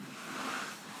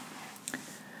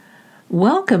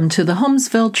Welcome to the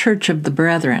Holmesville Church of the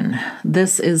Brethren.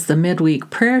 This is the midweek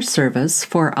prayer service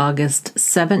for August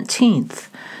 17th,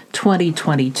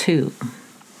 2022.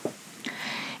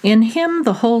 In him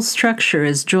the whole structure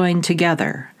is joined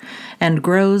together and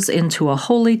grows into a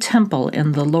holy temple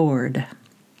in the Lord.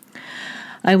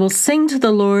 I will sing to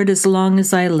the Lord as long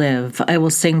as I live. I will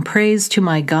sing praise to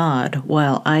my God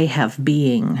while I have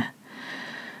being.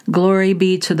 Glory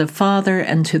be to the Father,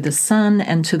 and to the Son,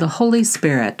 and to the Holy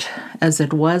Spirit, as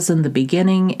it was in the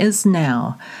beginning, is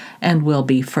now, and will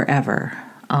be forever.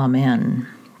 Amen.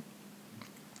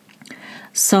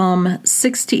 Psalm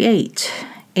 68,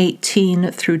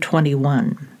 18 through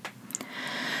 21.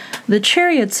 The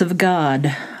chariots of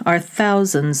God are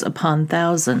thousands upon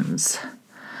thousands.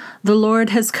 The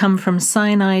Lord has come from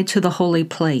Sinai to the holy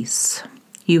place.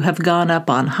 You have gone up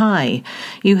on high.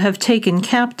 You have taken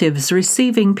captives,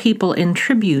 receiving people in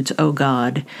tribute, O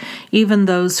God, even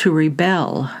those who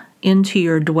rebel, into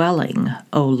your dwelling,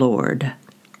 O Lord.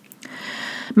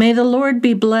 May the Lord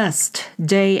be blessed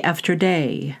day after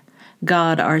day.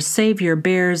 God, our Savior,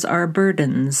 bears our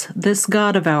burdens. This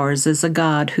God of ours is a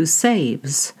God who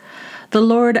saves. The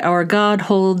Lord our God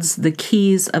holds the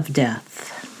keys of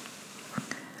death.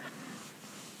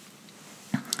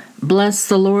 Bless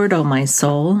the Lord, O my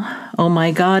soul. O my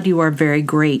God, you are very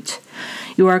great.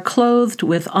 You are clothed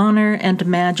with honor and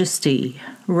majesty,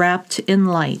 wrapped in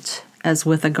light as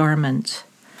with a garment.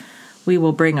 We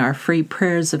will bring our free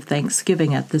prayers of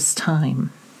thanksgiving at this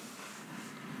time.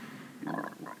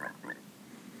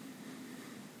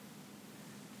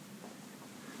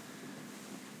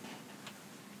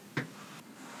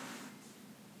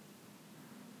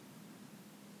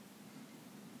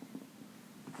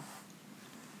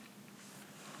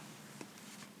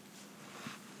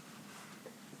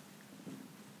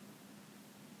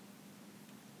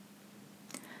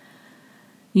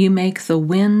 You make the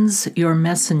winds your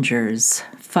messengers,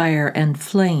 fire and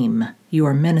flame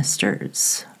your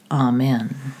ministers.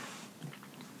 Amen.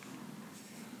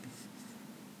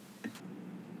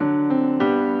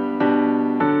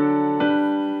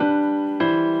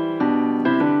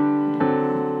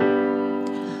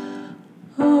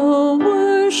 Oh,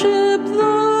 worship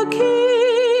the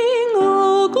King,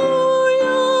 oh,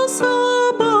 glorious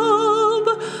above,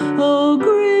 oh,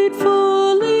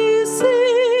 gratefully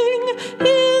sing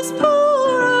his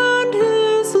power and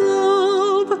his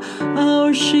love,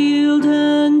 our shield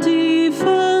and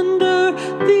defender,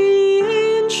 the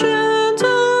Ancient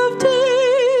of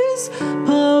Days,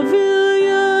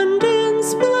 pavilioned in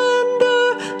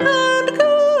splendor and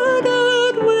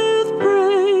girded with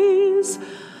praise.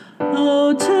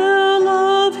 Oh, tell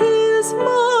of his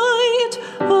might,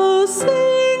 oh,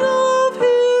 sing of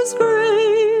his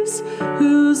grace,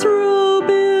 whose robe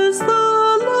is the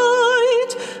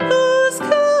light, whose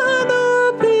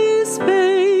canopy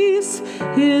space,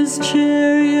 his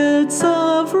chariots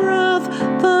of wrath,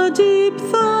 the deep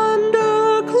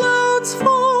thunder clouds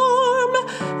form,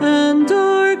 and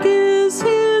dark is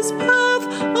his path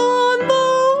on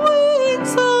the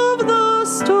wings of the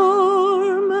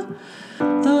storm.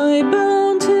 Thy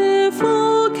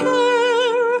bountiful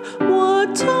care,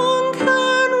 what tongue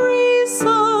can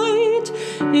recite?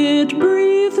 It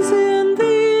breathes in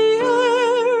the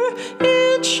air,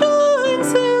 it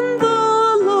shines in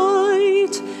the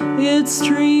light, it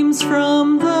streams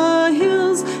from the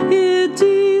hills, it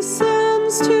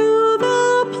descends to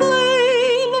the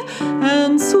plain,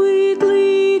 and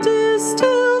sweetly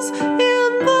distills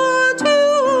in the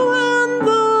dew and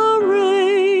the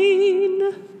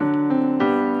rain.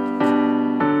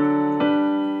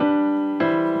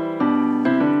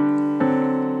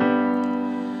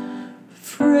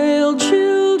 Frail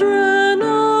children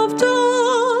of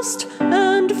dust,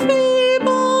 and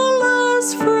feeble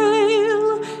as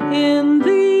frail, in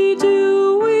thee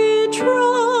do we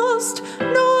trust,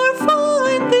 nor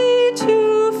find thee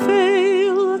to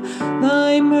fail.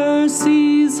 Thy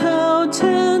mercies how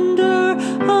tender,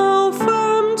 how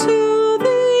firm to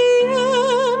the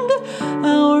end,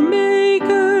 our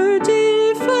Maker,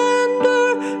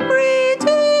 Defender,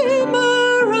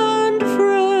 Redeemer, and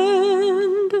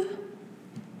Friend.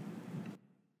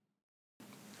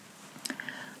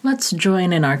 Let's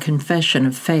join in our confession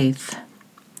of faith.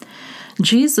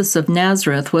 Jesus of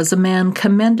Nazareth was a man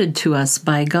commended to us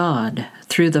by God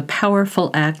through the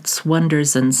powerful acts,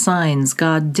 wonders, and signs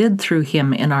God did through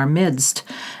him in our midst,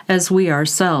 as we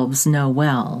ourselves know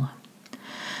well.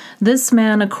 This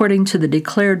man, according to the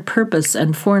declared purpose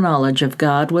and foreknowledge of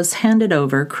God, was handed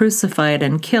over, crucified,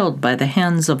 and killed by the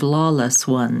hands of lawless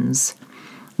ones.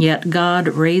 Yet God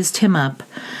raised him up,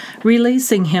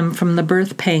 releasing him from the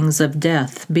birth pangs of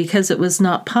death, because it was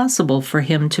not possible for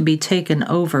him to be taken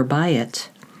over by it.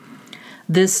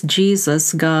 This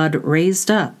Jesus God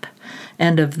raised up,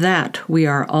 and of that we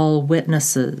are all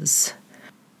witnesses.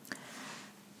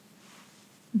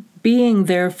 Being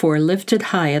therefore lifted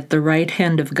high at the right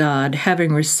hand of God,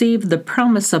 having received the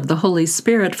promise of the Holy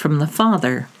Spirit from the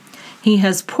Father, he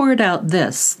has poured out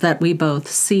this, that we both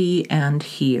see and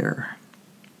hear.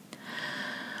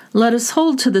 Let us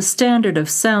hold to the standard of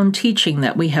sound teaching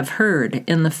that we have heard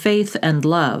in the faith and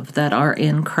love that are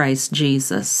in Christ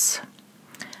Jesus.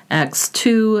 Acts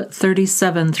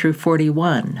 2:37 through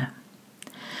 41.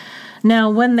 Now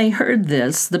when they heard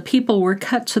this, the people were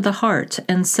cut to the heart,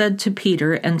 and said to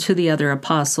Peter and to the other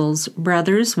apostles,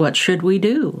 Brothers, what should we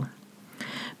do?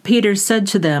 Peter said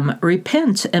to them,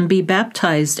 Repent and be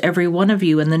baptized every one of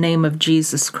you in the name of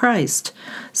Jesus Christ,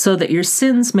 so that your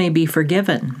sins may be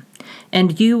forgiven,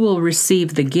 and you will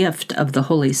receive the gift of the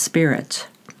Holy Spirit.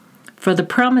 For the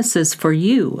promise is for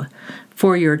you,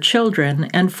 for your children,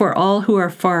 and for all who are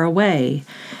far away,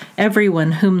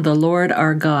 everyone whom the Lord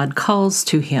our God calls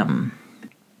to him.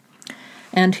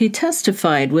 And he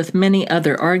testified with many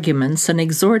other arguments and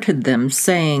exhorted them,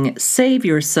 saying, Save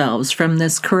yourselves from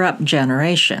this corrupt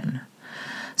generation.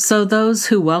 So those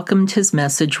who welcomed his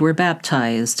message were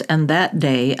baptized, and that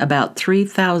day about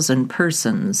 3,000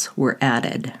 persons were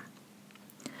added.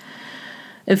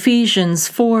 Ephesians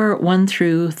 4:1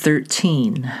 through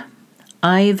 13.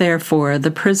 I, therefore,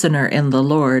 the prisoner in the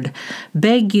Lord,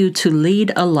 beg you to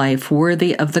lead a life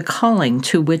worthy of the calling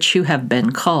to which you have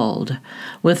been called,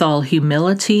 with all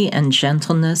humility and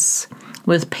gentleness,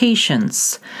 with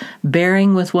patience,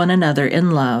 bearing with one another in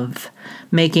love,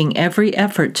 making every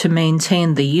effort to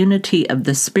maintain the unity of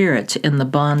the Spirit in the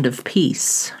bond of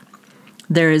peace.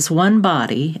 There is one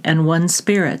body and one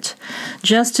Spirit,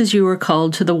 just as you were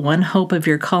called to the one hope of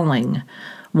your calling,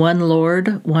 one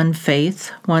Lord, one faith,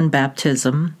 one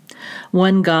baptism,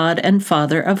 one God and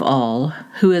Father of all,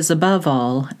 who is above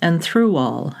all, and through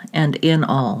all, and in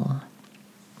all.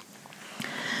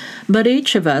 But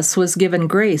each of us was given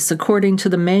grace according to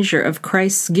the measure of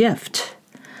Christ's gift.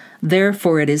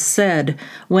 Therefore it is said,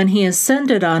 When he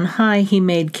ascended on high, he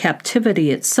made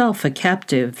captivity itself a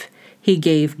captive. He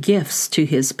gave gifts to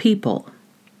his people.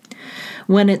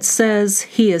 When it says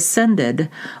he ascended,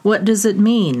 what does it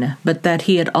mean but that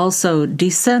he had also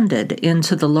descended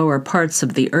into the lower parts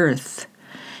of the earth?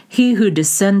 He who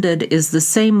descended is the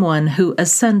same one who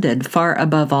ascended far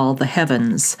above all the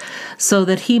heavens, so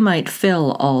that he might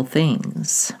fill all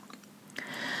things.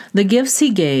 The gifts he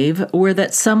gave were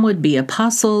that some would be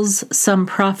apostles, some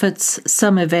prophets,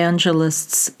 some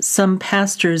evangelists, some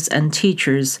pastors and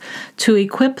teachers, to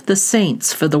equip the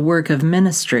saints for the work of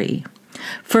ministry,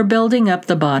 for building up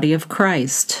the body of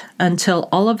Christ, until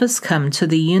all of us come to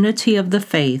the unity of the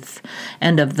faith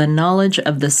and of the knowledge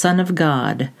of the Son of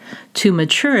God, to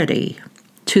maturity,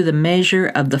 to the measure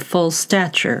of the full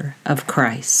stature of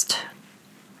Christ.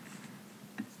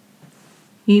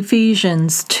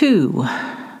 Ephesians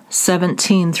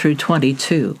 2:17 through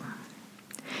 22.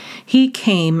 He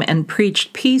came and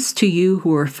preached peace to you who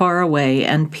were far away,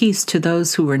 and peace to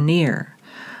those who were near.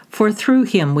 For through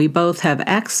him we both have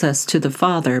access to the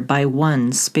Father by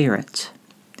one Spirit.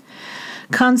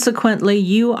 Consequently,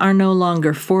 you are no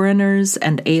longer foreigners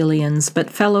and aliens, but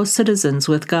fellow citizens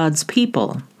with God's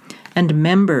people, and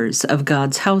members of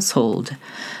God's household,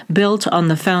 built on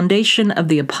the foundation of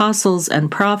the apostles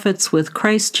and prophets, with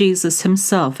Christ Jesus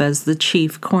himself as the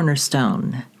chief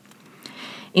cornerstone.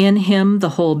 In him the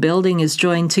whole building is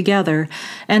joined together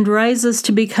and rises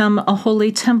to become a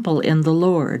holy temple in the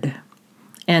Lord.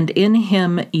 And in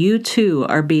him you too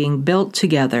are being built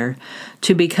together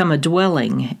to become a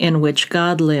dwelling in which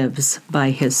God lives by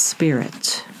his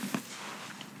Spirit.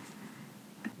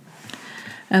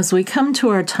 As we come to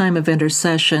our time of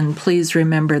intercession, please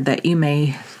remember that you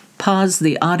may pause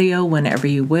the audio whenever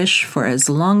you wish for as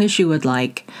long as you would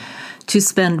like to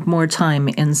spend more time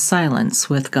in silence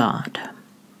with God.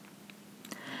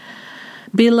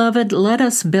 Beloved, let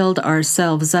us build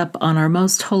ourselves up on our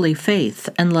most holy faith,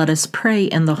 and let us pray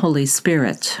in the Holy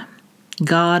Spirit.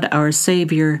 God, our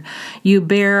Savior, you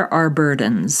bear our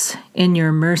burdens. In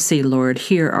your mercy, Lord,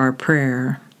 hear our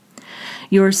prayer.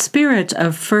 Your spirit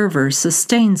of fervor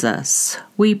sustains us.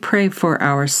 We pray for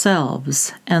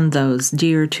ourselves and those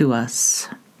dear to us.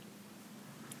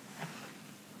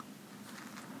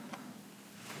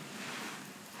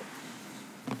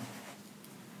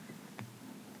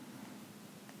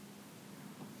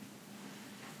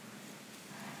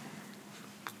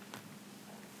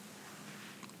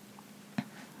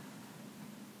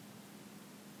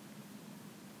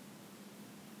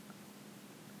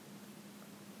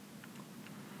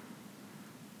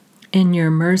 In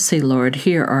your mercy, Lord,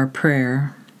 hear our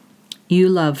prayer. You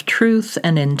love truth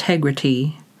and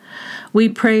integrity. We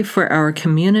pray for our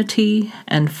community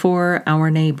and for our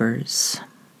neighbors.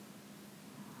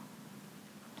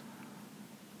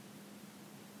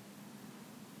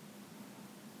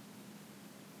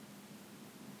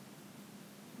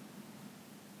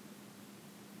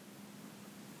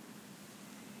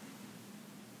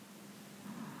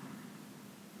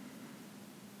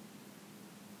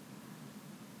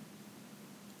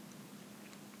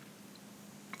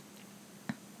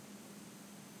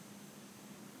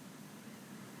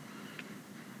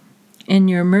 In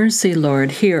your mercy,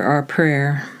 Lord, hear our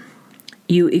prayer.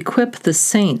 You equip the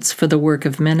saints for the work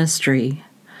of ministry.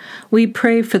 We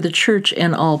pray for the church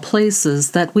in all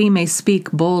places that we may speak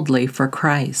boldly for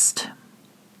Christ.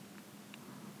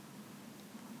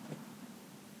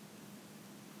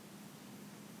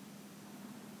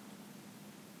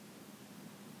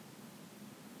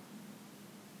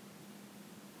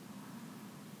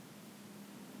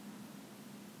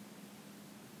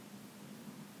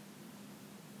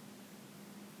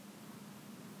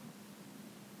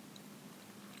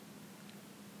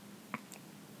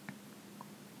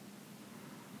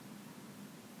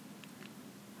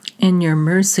 In your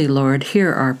mercy, Lord,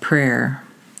 hear our prayer.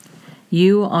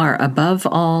 You are above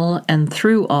all and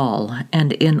through all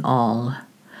and in all.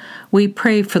 We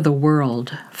pray for the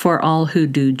world, for all who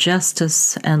do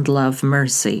justice and love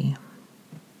mercy.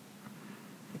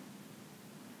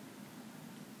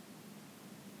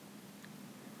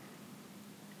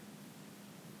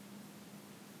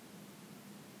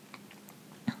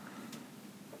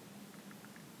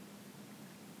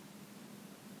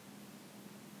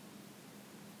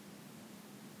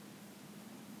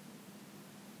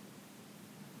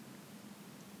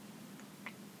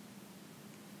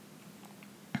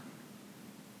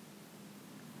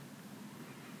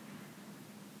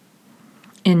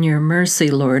 In your mercy,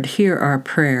 Lord, hear our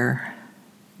prayer.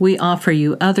 We offer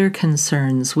you other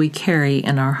concerns we carry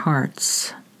in our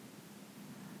hearts.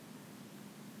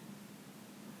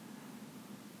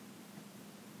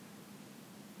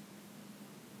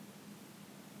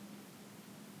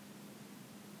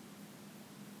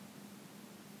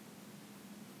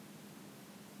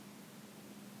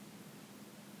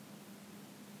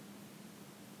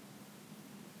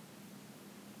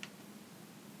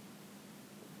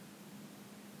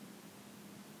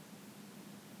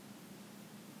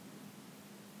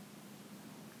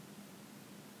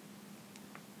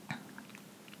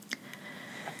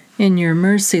 In your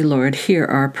mercy, Lord, hear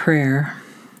our prayer.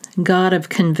 God of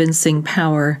convincing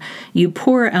power, you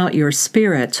pour out your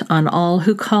Spirit on all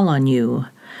who call on you.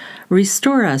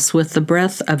 Restore us with the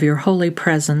breath of your holy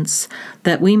presence,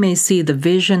 that we may see the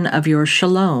vision of your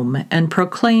shalom and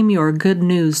proclaim your good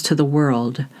news to the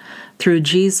world. Through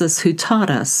Jesus who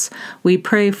taught us, we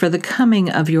pray for the coming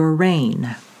of your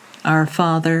reign. Our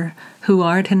Father, who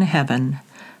art in heaven,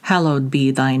 hallowed be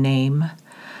thy name.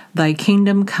 Thy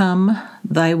kingdom come,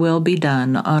 thy will be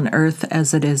done on earth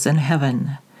as it is in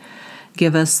heaven.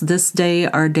 Give us this day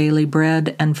our daily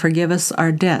bread, and forgive us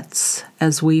our debts,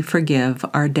 as we forgive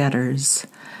our debtors.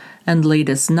 And lead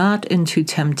us not into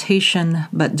temptation,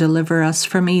 but deliver us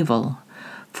from evil.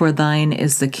 For thine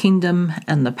is the kingdom,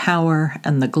 and the power,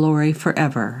 and the glory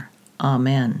forever.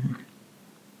 Amen.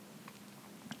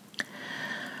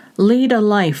 Lead a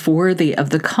life worthy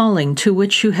of the calling to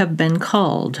which you have been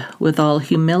called, with all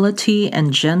humility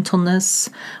and gentleness,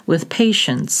 with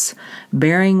patience,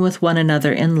 bearing with one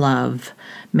another in love,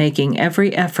 making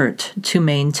every effort to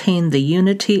maintain the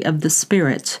unity of the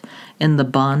Spirit in the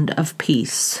bond of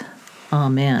peace.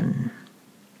 Amen.